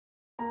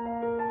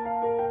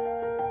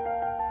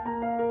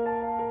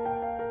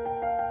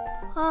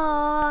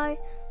Hi,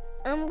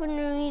 I'm going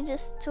to read a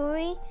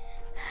story,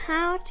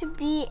 How to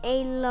Be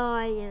a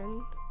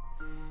Lion,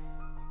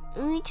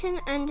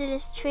 written and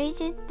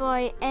illustrated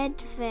by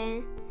Ed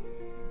Vere.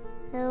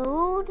 The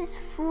world is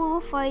full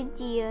of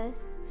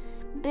ideas,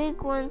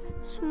 big ones,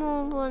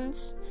 small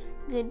ones,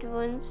 good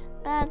ones,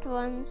 bad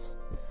ones.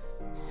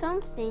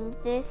 Some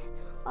think this,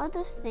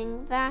 others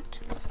think that.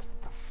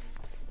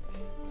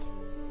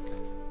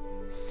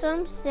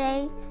 Some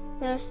say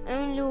there's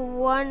only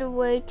one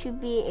way to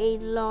be a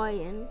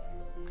lion.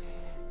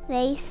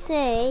 They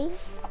say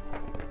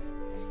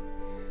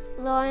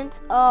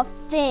lions are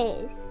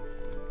fierce.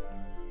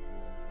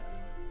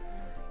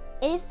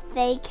 If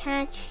they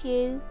catch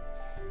you,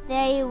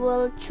 they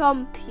will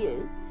chomp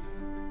you.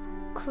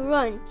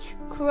 Crunch,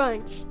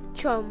 crunch,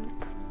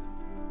 chomp.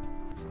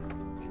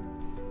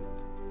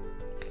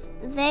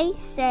 They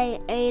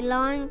say a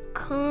lion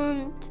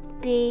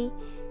can't be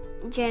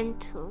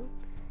gentle.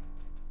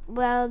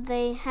 Well,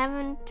 they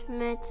haven't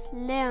met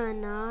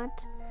Leonard.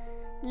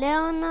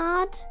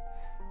 Leonard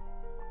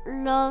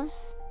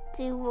loves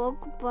to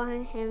walk by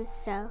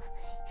himself,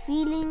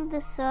 feeling the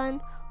sun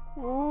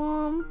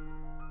warm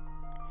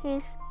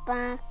his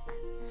back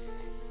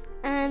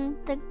and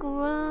the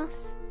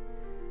grass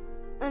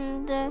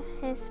under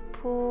his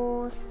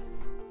paws.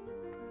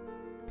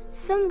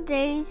 Some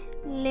days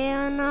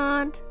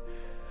Leonard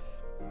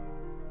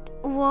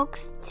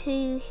walks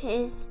to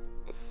his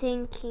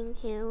thinking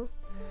hill.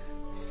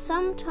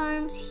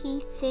 Sometimes he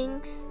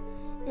thinks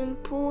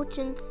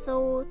important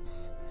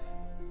thoughts.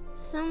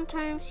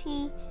 Sometimes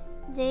he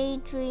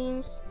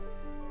daydreams.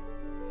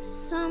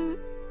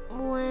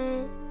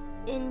 Somewhere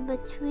in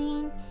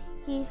between,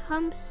 he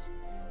hums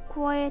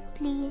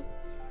quietly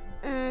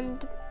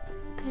and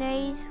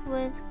plays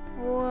with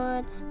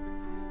words,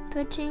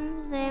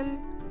 putting them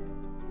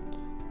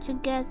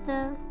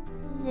together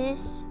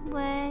this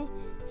way,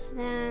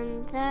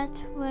 then that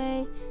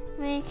way,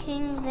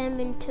 making them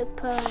into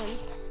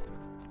poems.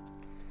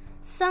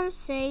 Some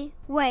say,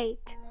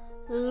 wait,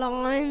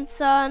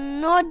 lions are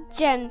not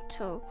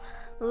gentle.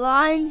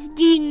 Lions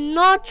do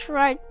not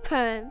write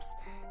poems.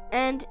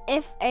 And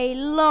if a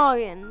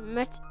lion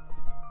met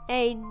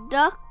a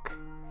duck,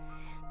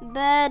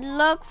 bad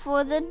luck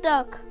for the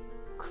duck.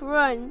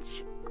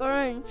 Crunch,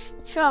 crunch,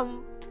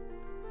 chomp.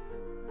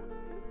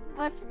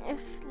 But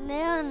if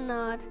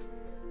Leonard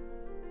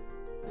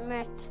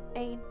met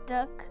a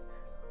duck,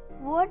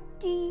 what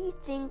do you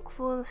think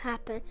will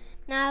happen?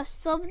 Now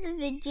stop the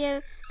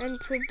video and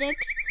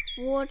predict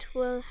what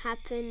will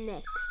happen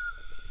next.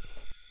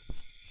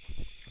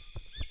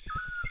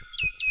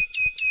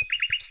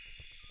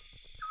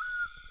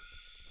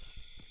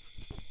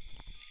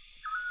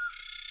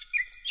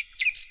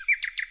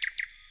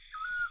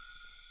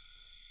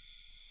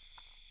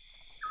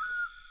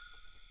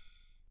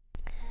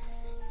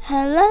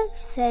 Hello,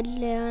 said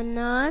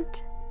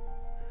Leonard.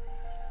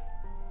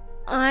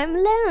 I'm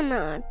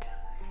Leonard.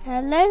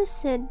 Hello,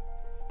 said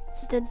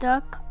the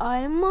duck.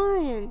 I'm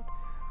Marion.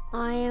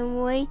 I'm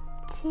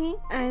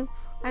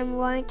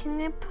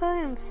writing a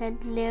poem,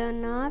 said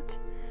Leonard.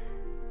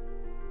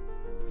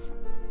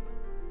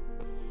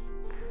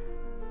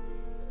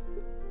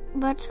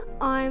 But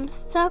I'm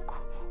stuck.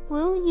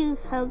 Will you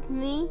help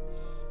me?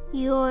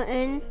 You're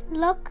in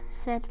luck,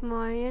 said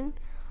Marion.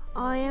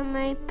 I am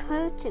a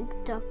poetic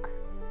duck.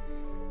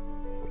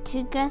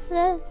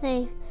 Together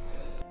they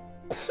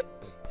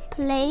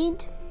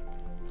played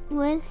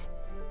with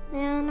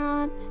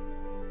Leonard's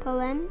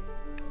poem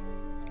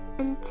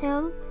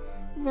until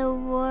the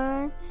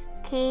words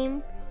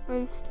came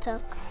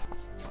unstuck.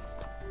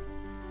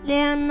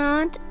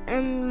 Leonard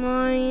and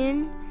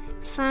Marion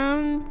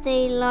found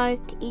they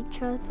liked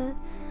each other.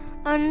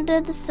 Under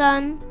the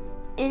sun,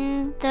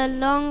 in the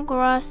long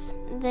grass,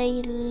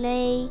 they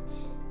lay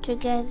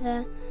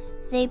together.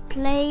 They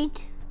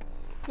played,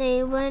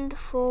 they went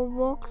for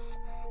walks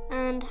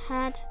and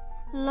had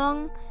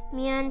long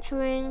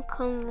meandering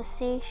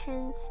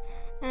conversations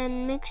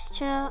and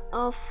mixture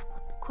of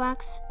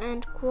quacks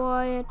and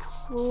quiet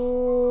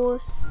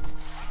roars.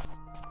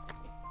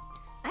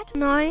 At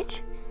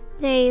night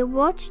they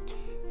watched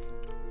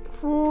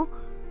for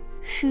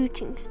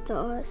shooting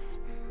stars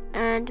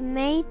and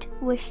made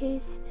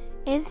wishes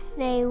if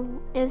they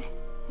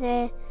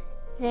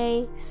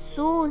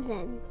saw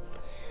them.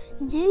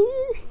 Do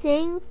you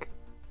think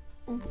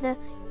the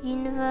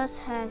universe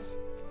has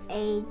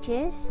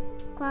ages?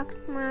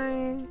 Quacked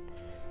Marion.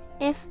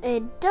 If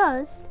it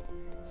does,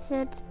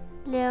 said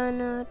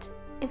Leonard.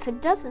 If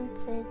it doesn't,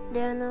 said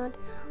Leonard,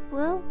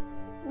 will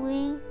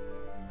we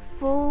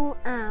fall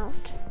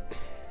out?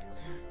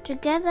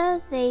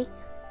 Together they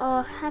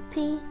are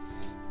happy.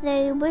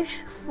 They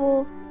wish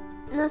for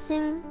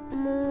nothing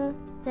more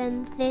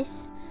than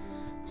this.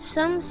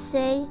 Some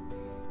say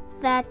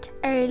that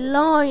a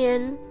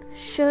lion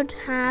should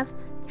have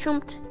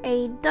chomped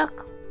a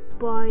duck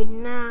by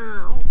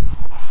now.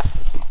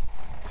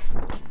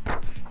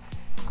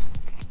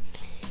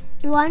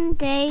 One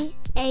day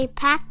a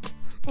pack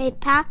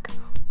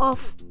of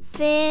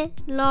fair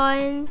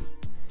lions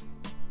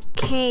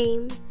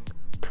came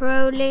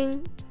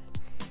prowling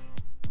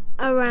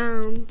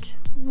around.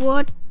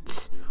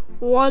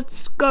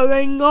 What's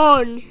going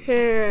on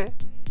here?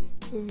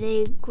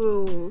 They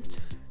growled.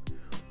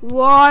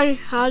 Why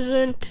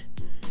hasn't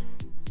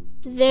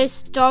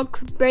this duck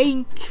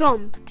been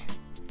jumped?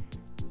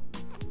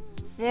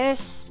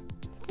 This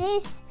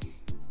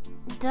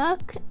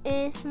duck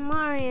is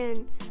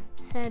Marion,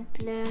 said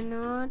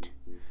Leonard.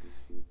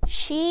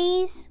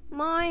 She's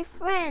my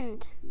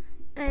friend,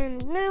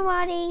 and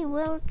nobody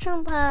will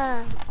jump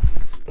her.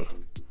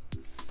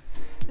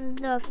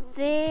 The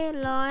fair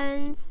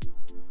lions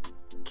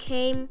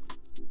came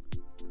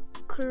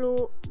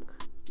closer.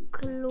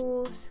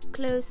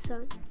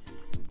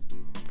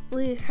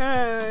 We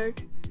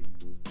heard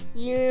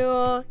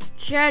you're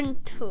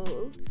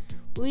gentle.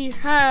 We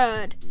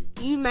heard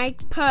you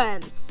make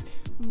poems,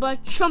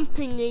 but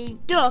jumping a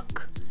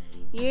duck,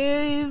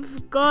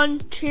 you've gone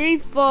too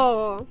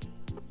far.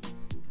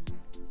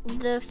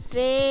 The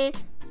fair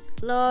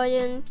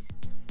lions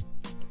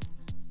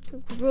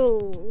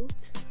growled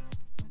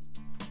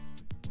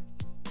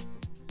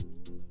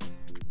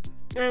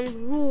and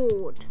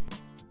roared.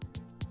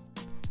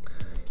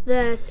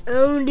 There's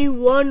only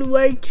one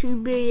way to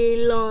be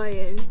a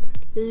lion,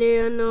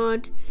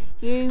 Leonard.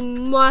 You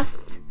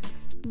must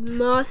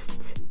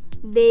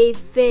be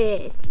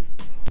fierce.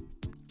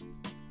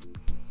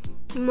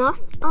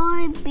 Must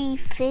I be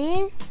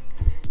fierce?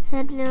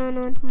 Said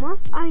Leonard.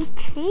 Must I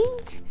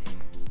change?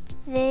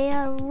 They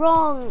are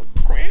wrong,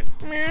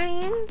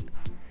 Marion,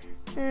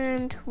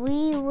 and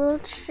we will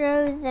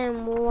show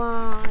them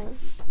why.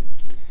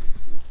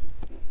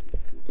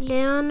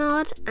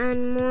 Leonard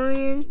and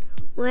Marion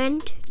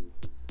went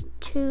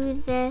to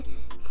the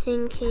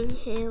thinking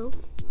hill.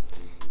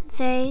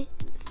 They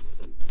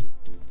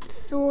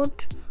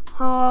thought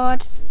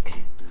hard.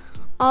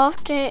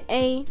 After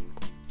a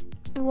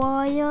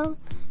while,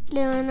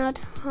 Leonard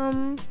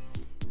hummed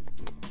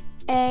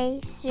a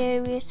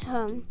serious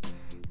hum,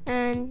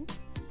 and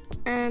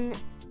an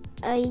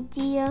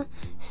idea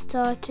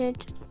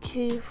started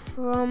to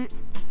form.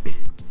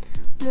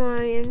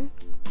 Marion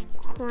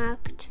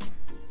quacked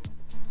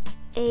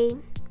a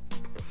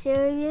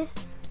serious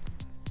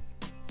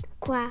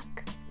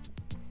quack.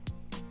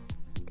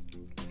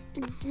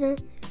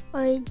 The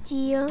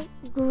idea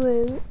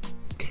grew.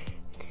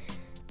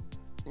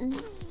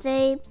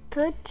 They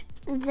put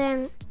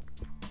the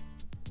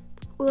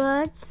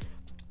words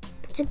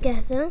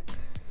together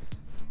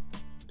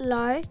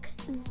like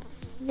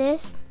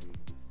this,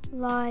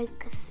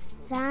 like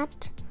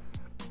that,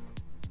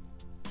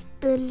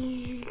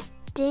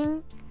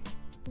 building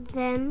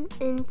them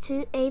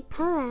into a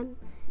poem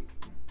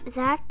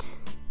that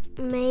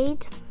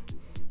made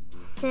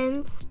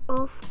sense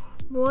of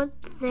what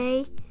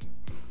they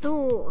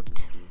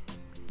thought.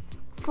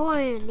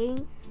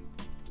 Finally,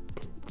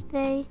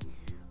 they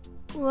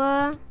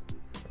were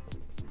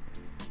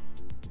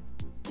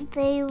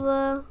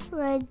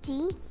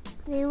ready.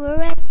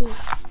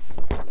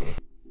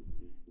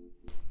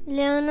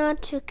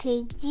 Leonard took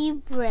a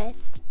deep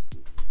breath.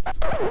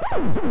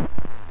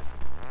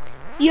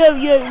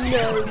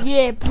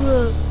 Yeah,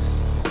 bro.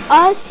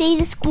 I'll say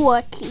this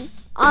quietly.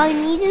 I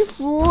needn't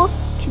roar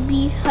to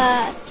be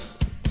heard.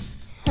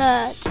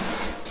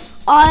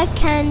 I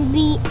can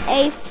be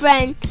a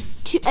friend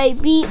to a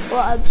bee or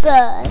a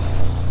bird.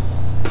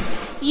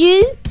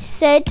 You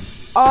said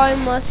I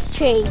must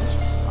change.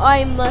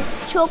 I must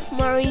chop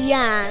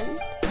Marianne.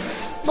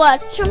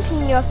 But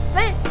jumping your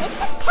friend is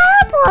a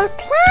terrible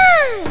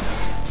plan.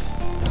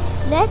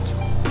 Let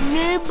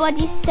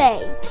nobody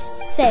say.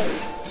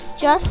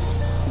 Just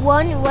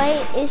one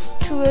way is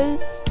true.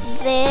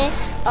 There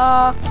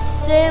are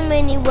so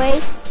many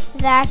ways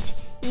that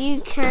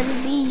you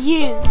can be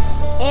you.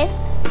 If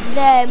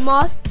there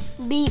must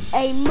be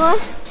a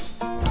must,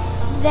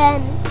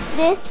 then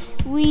this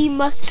we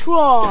must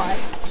try.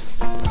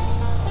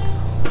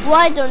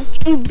 Why don't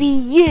you be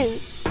you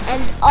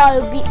and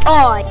I'll be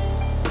I?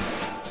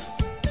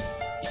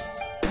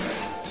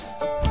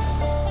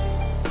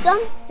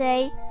 Some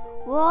say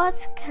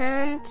words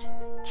can't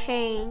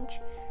change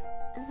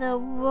the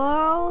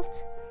world.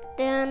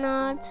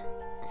 Leonard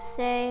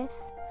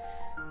says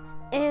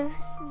if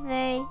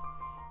they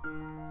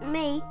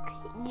make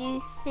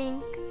you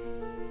think,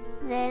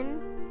 then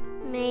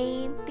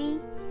maybe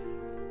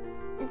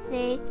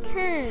they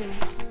can.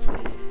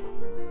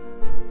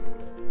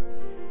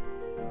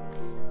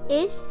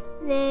 Is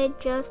there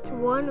just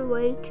one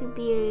way to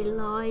be a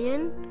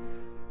lion?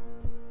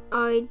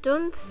 I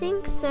don't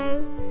think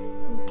so.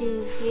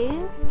 Do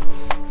you?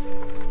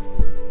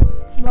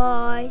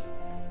 Bye.